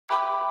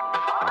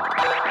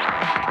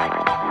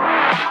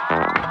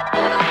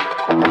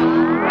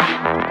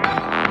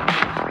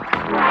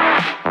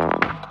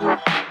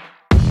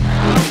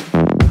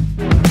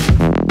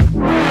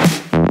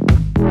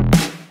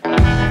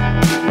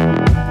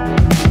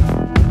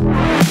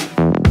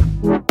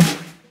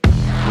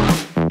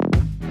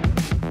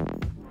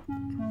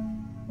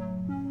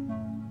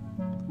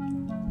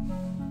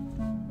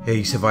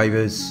Hey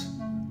survivors,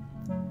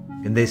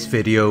 in this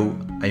video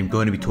I'm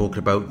going to be talking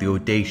about the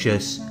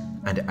audacious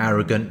and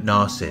arrogant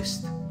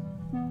narcissist.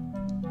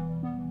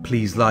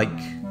 Please like,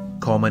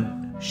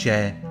 comment,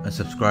 share and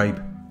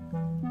subscribe.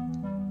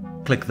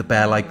 Click the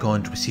bell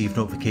icon to receive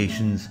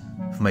notifications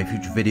for my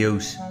future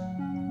videos.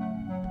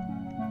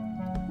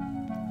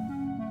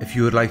 If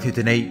you would like to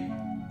donate,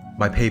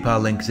 my PayPal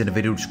link is in the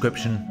video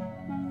description.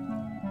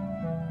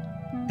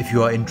 If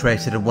you are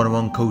interested in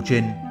one-on-one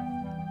coaching,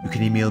 you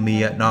can email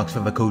me at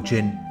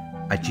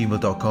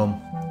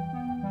narcsurvivorcoaching@gmail.com.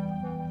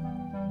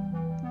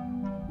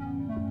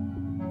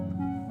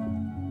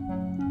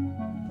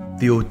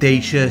 The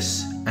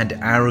audacious and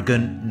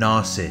arrogant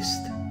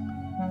narcissist.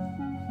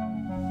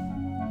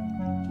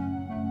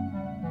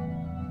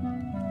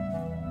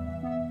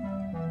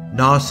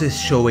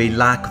 Narcissists show a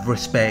lack of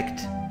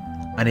respect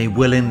and a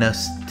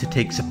willingness to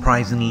take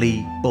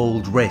surprisingly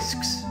bold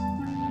risks.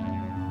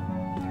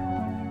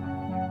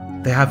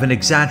 They have an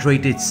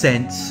exaggerated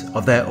sense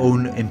of their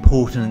own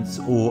importance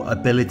or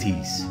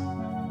abilities,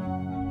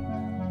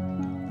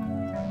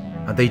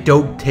 and they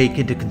don't take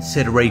into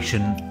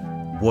consideration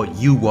what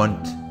you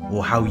want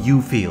or how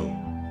you feel.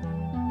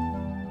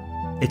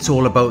 It's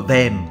all about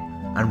them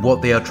and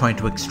what they are trying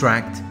to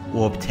extract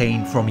or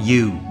obtain from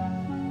you.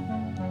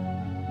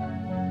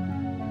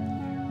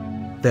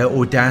 Their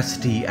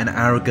audacity and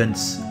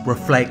arrogance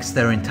reflects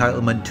their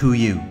entitlement to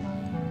you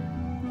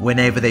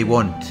whenever they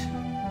want.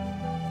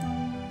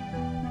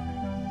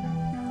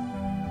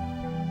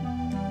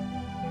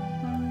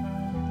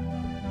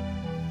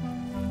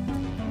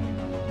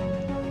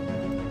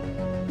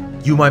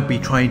 You might be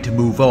trying to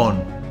move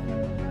on,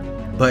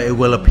 but it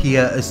will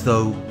appear as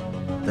though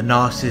the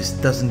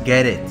narcissist doesn't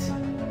get it.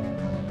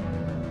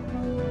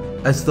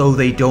 As though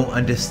they don't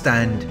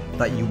understand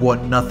that you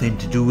want nothing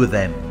to do with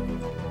them.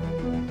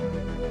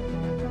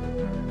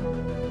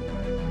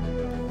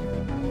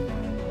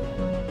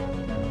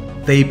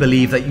 They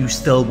believe that you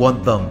still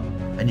want them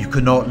and you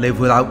cannot live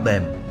without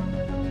them.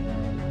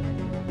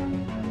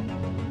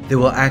 They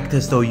will act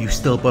as though you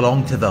still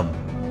belong to them,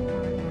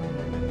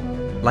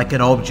 like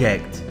an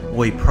object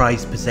or a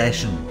prized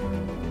possession.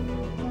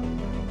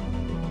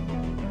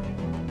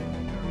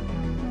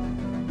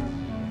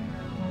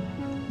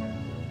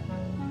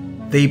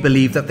 They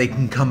believe that they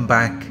can come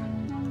back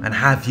and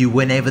have you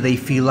whenever they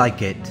feel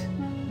like it.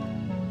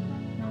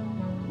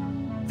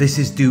 This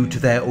is due to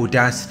their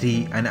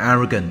audacity and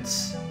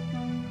arrogance.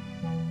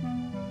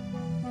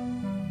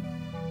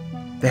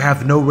 They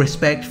have no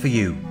respect for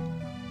you.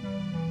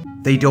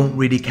 They don't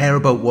really care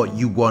about what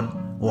you want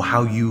or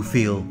how you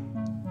feel.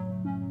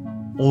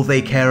 All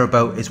they care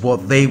about is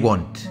what they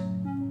want,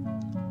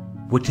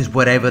 which is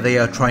whatever they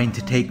are trying to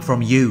take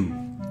from you.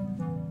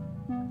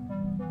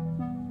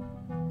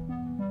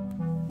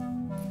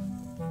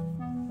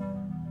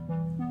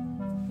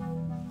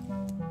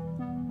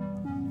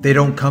 They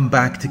don't come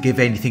back to give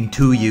anything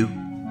to you.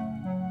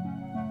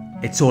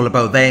 It's all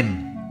about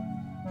them.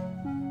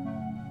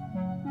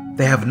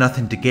 They have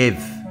nothing to give.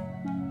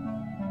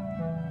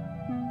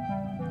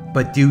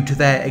 But due to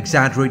their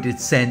exaggerated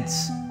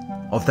sense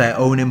of their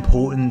own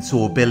importance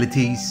or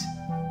abilities,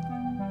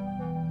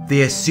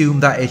 they assume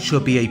that it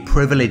should be a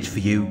privilege for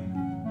you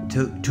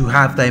to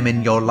have them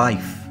in your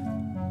life.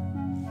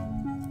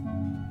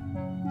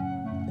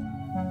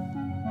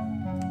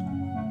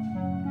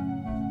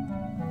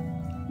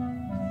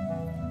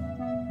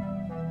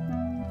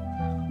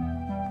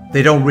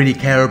 They don't really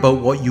care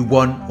about what you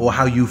want or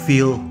how you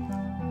feel.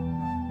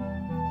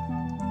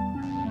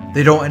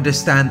 They don't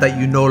understand that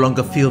you no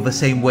longer feel the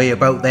same way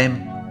about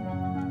them.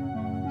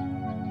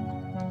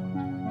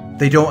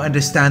 They don't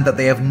understand that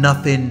they have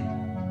nothing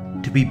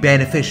to be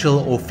beneficial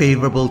or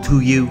favourable to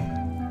you.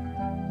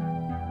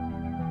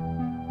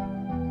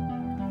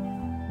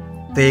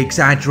 They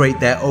exaggerate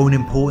their own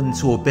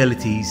importance or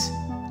abilities,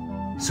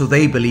 so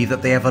they believe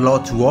that they have a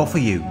lot to offer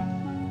you.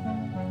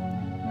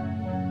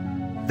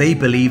 They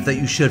believe that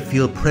you should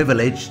feel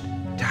privileged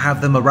to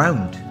have them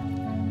around.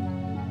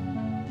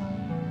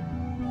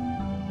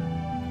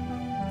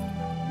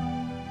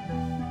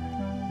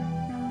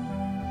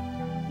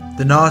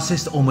 The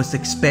narcissist almost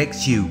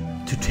expects you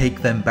to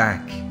take them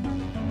back.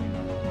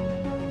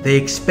 They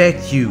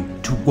expect you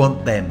to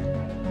want them,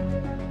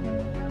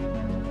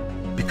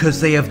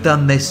 because they have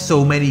done this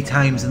so many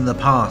times in the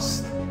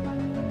past,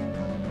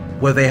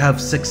 where they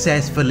have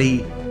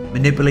successfully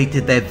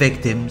manipulated their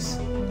victims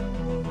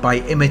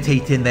by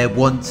imitating their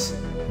wants,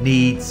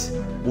 needs,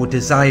 or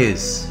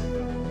desires.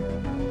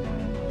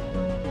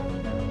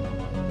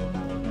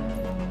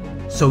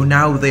 So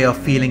now they are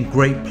feeling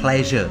great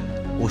pleasure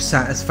or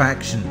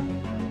satisfaction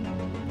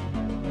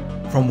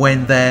from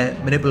when their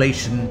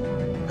manipulation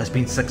has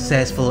been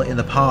successful in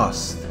the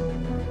past.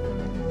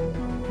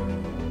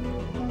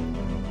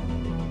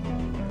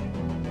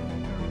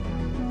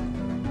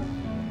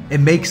 It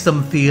makes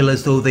them feel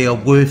as though they are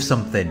worth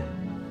something,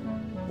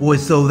 or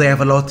as though they have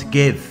a lot to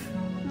give,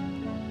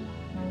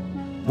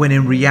 when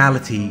in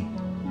reality,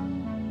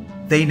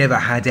 they never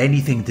had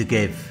anything to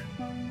give.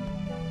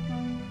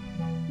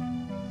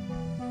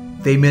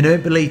 They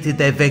manipulated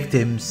their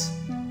victims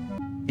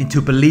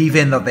into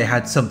believing that they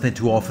had something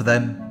to offer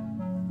them,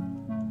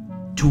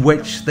 to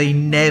which they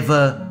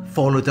never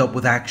followed up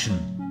with action.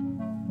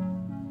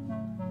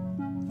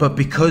 But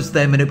because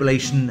their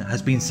manipulation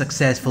has been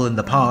successful in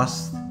the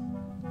past,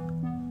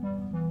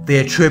 they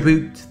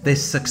attribute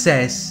this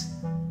success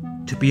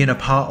to being a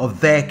part of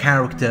their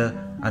character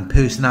and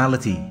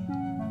personality,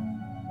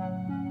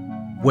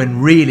 when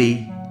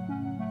really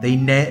they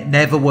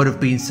never would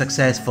have been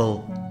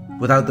successful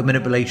without the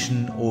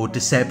manipulation or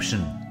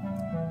deception.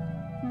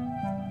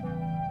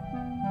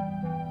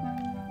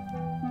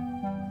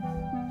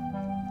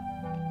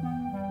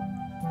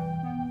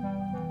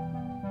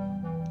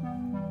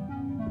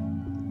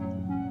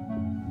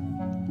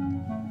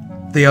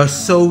 They are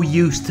so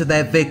used to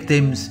their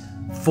victims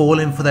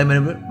falling for their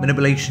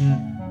manipulation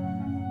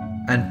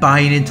and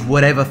buying into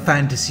whatever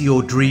fantasy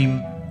or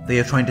dream they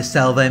are trying to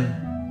sell them.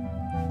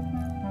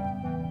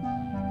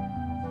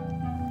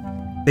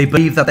 They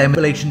believe that their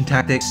manipulation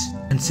tactics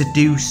can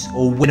seduce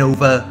or win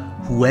over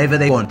whoever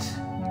they want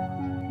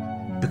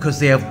because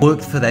they have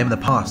worked for them in the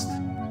past.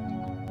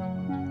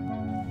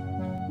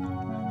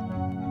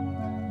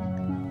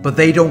 But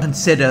they don't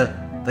consider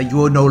that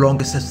you are no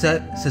longer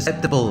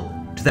susceptible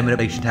to their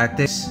manipulation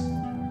tactics.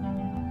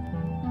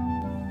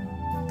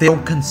 They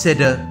don't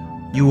consider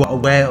you are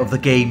aware of the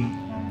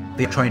game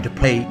they are trying to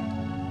play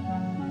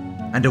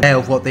and aware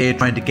of what they are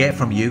trying to get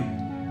from you.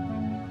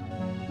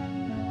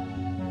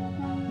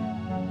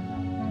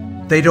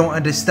 They don't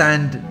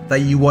understand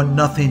that you want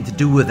nothing to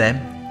do with them.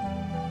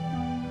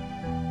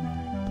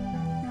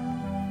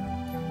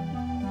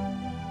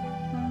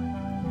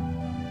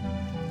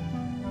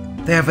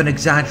 They have an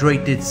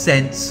exaggerated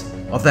sense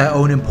of their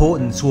own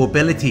importance or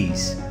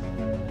abilities.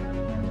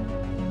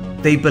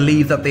 They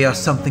believe that they are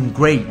something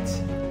great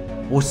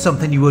or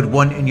something you would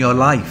want in your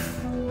life.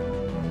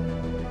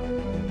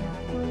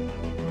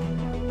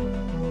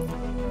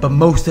 But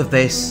most of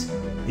this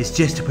is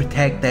just to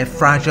protect their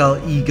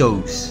fragile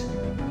egos.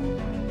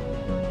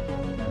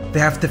 They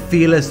have to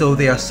feel as though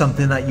they are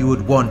something that you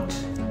would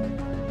want,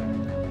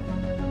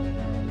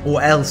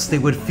 or else they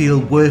would feel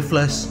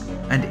worthless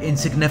and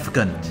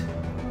insignificant.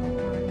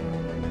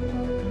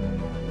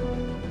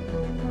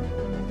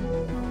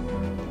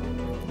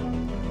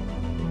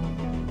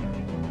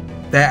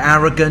 Their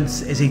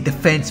arrogance is a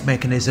defense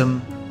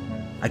mechanism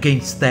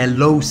against their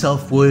low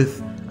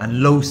self-worth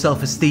and low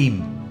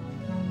self-esteem.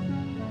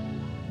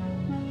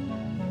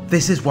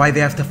 This is why they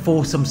have to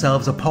force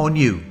themselves upon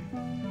you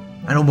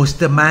and almost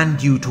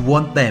demand you to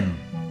want them,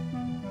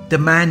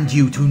 demand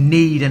you to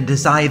need and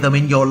desire them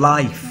in your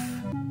life.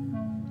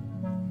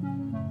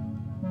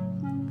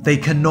 They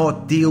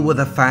cannot deal with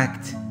the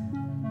fact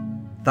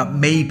that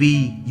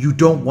maybe you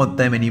don't want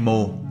them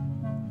anymore.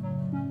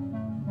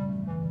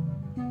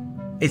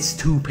 It's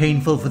too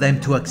painful for them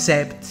to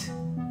accept.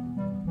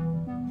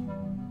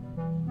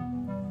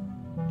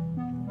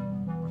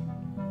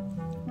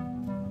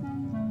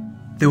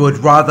 They would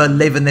rather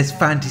live in this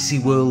fantasy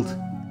world,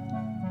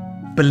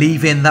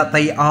 believing that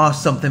they are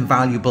something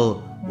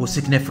valuable or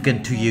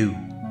significant to you,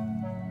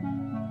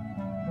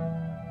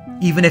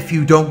 even if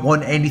you don't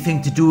want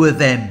anything to do with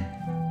them.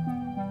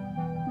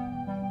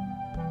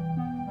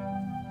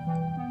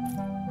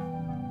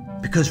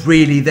 Because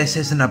really, this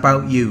isn't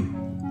about you.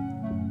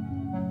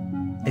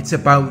 It's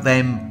about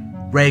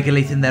them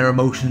regulating their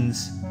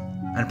emotions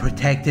and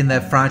protecting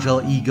their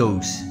fragile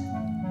egos.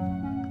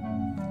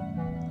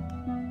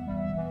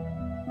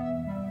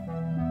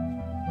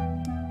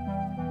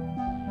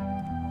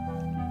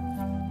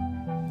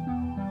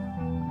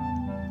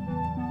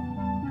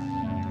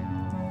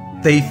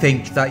 They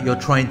think that you're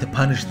trying to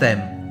punish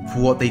them for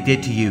what they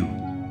did to you,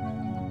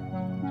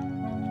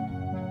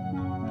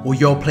 or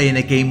you're playing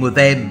a game with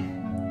them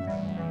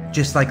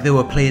just like they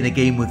were playing a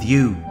game with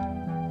you.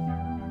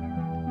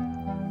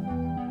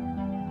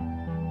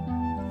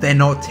 They're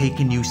not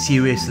taking you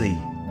seriously.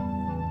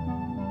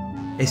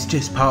 It's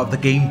just part of the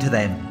game to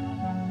them.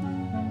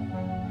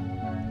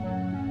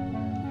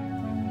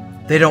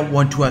 They don't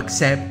want to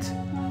accept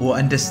or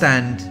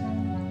understand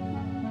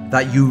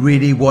that you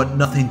really want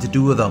nothing to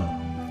do with them.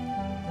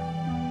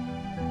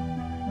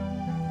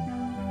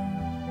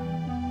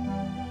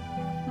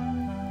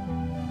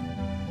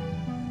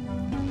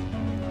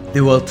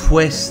 They will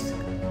twist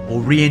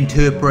or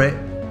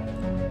reinterpret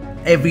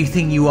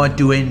everything you are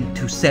doing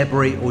to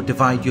separate or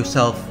divide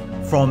yourself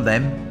from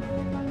them,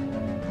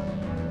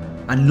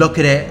 and look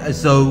at it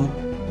as though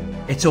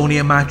it's only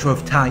a matter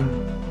of time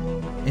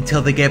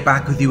until they get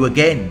back with you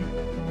again.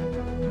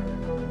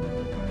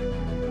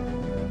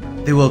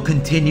 They will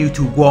continue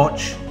to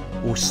watch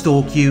or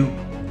stalk you,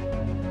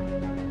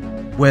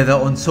 whether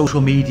on social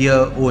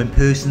media or in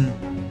person.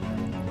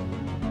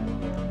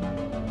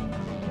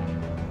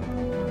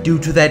 Due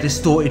to their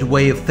distorted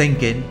way of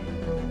thinking,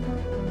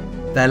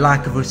 their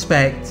lack of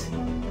respect,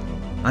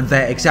 and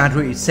their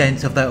exaggerated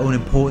sense of their own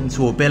importance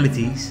or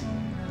abilities,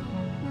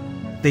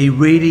 they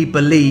really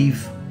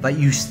believe that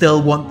you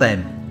still want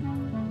them.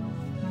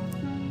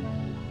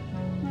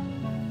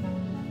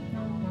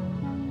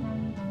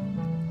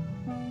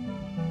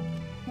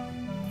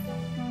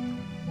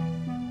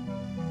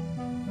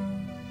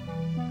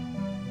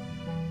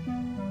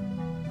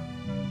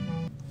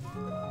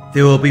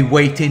 They will be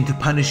waiting to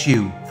punish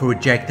you for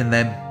rejecting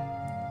them.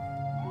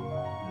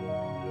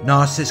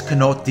 Narcissists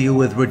cannot deal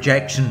with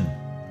rejection.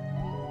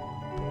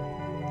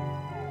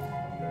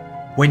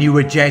 When you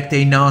reject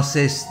a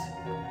narcissist,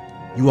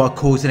 you are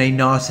causing a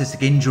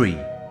narcissistic injury.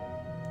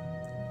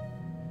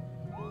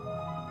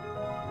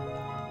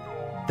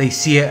 They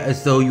see it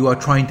as though you are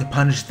trying to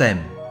punish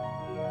them.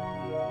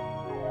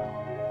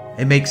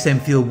 It makes them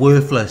feel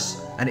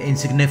worthless and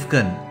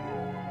insignificant,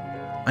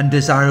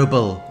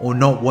 undesirable or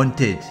not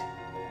wanted.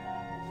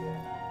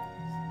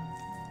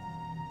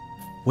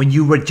 When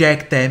you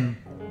reject them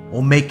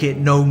or make it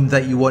known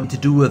that you want to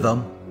do with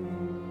them,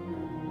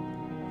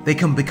 they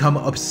can become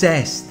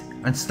obsessed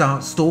and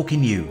start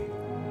stalking you.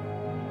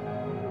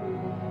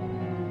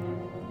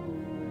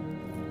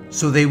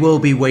 So they will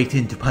be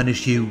waiting to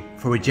punish you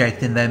for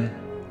rejecting them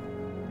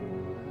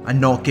and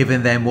not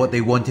giving them what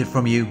they wanted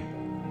from you.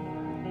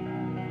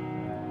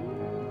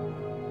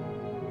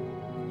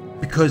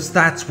 Because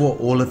that's what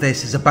all of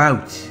this is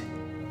about.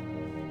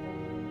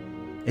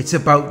 It's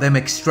about them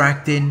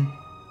extracting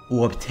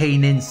or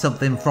obtaining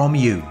something from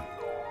you.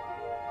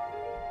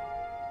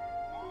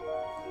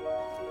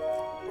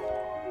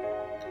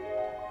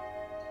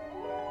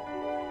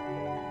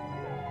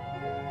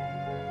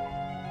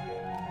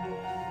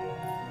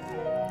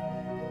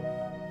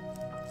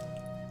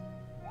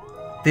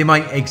 They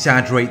might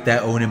exaggerate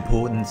their own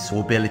importance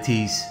or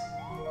abilities,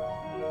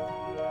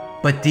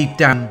 but deep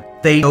down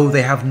they know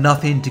they have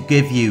nothing to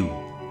give you.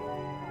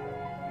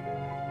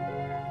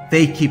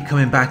 They keep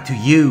coming back to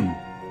you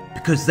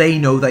because they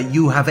know that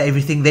you have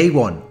everything they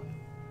want,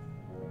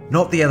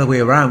 not the other way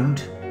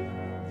around.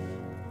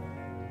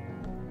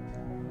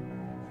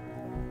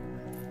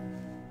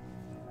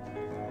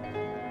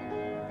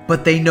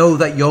 But they know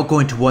that you're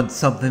going to want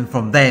something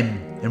from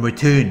them in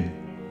return.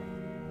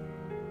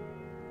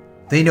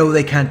 They know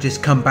they can't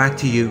just come back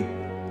to you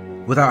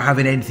without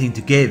having anything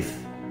to give.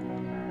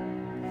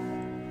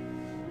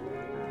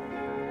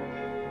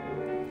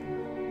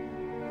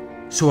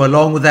 So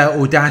along with their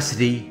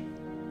audacity,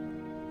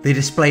 they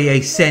display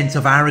a sense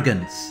of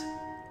arrogance,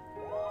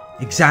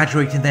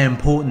 exaggerating their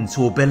importance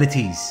or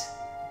abilities.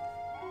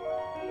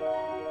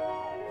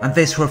 And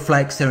this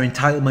reflects their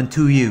entitlement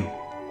to you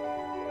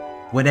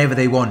whenever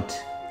they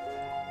want.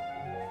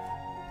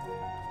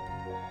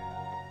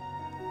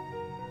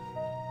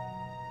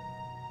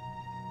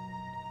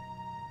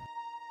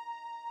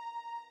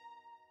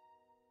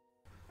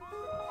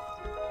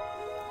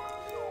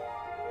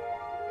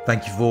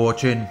 Thank you for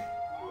watching.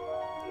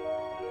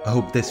 I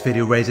hope this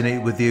video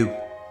resonated with you.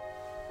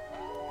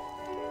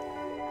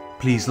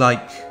 Please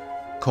like,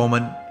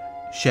 comment,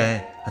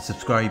 share and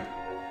subscribe.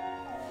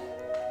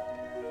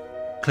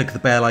 Click the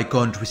bell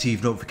icon to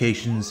receive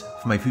notifications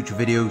for my future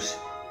videos.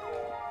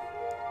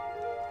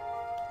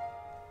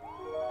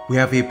 We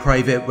have a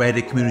private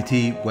Reddit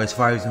community where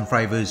survivors and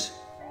thrivers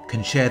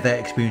can share their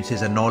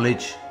experiences and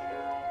knowledge.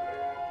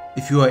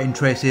 If you are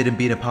interested in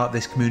being a part of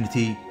this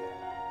community,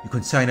 you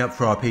can sign up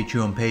for our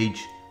Patreon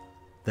page.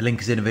 The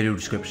link is in the video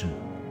description.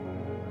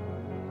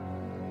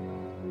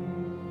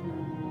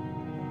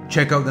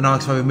 Check out the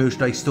Narc Survivor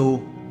merchandise store,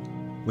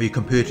 where you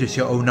can purchase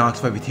your own Narc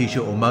Survivor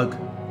t-shirt or mug.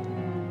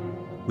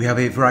 We have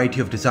a variety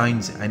of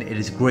designs and it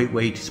is a great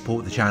way to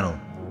support the channel.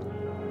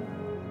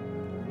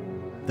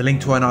 The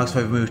link to our Narc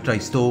Survivor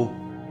merchandise store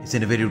is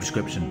in the video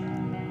description.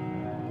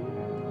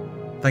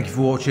 Thank you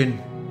for watching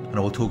and I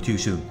will talk to you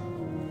soon.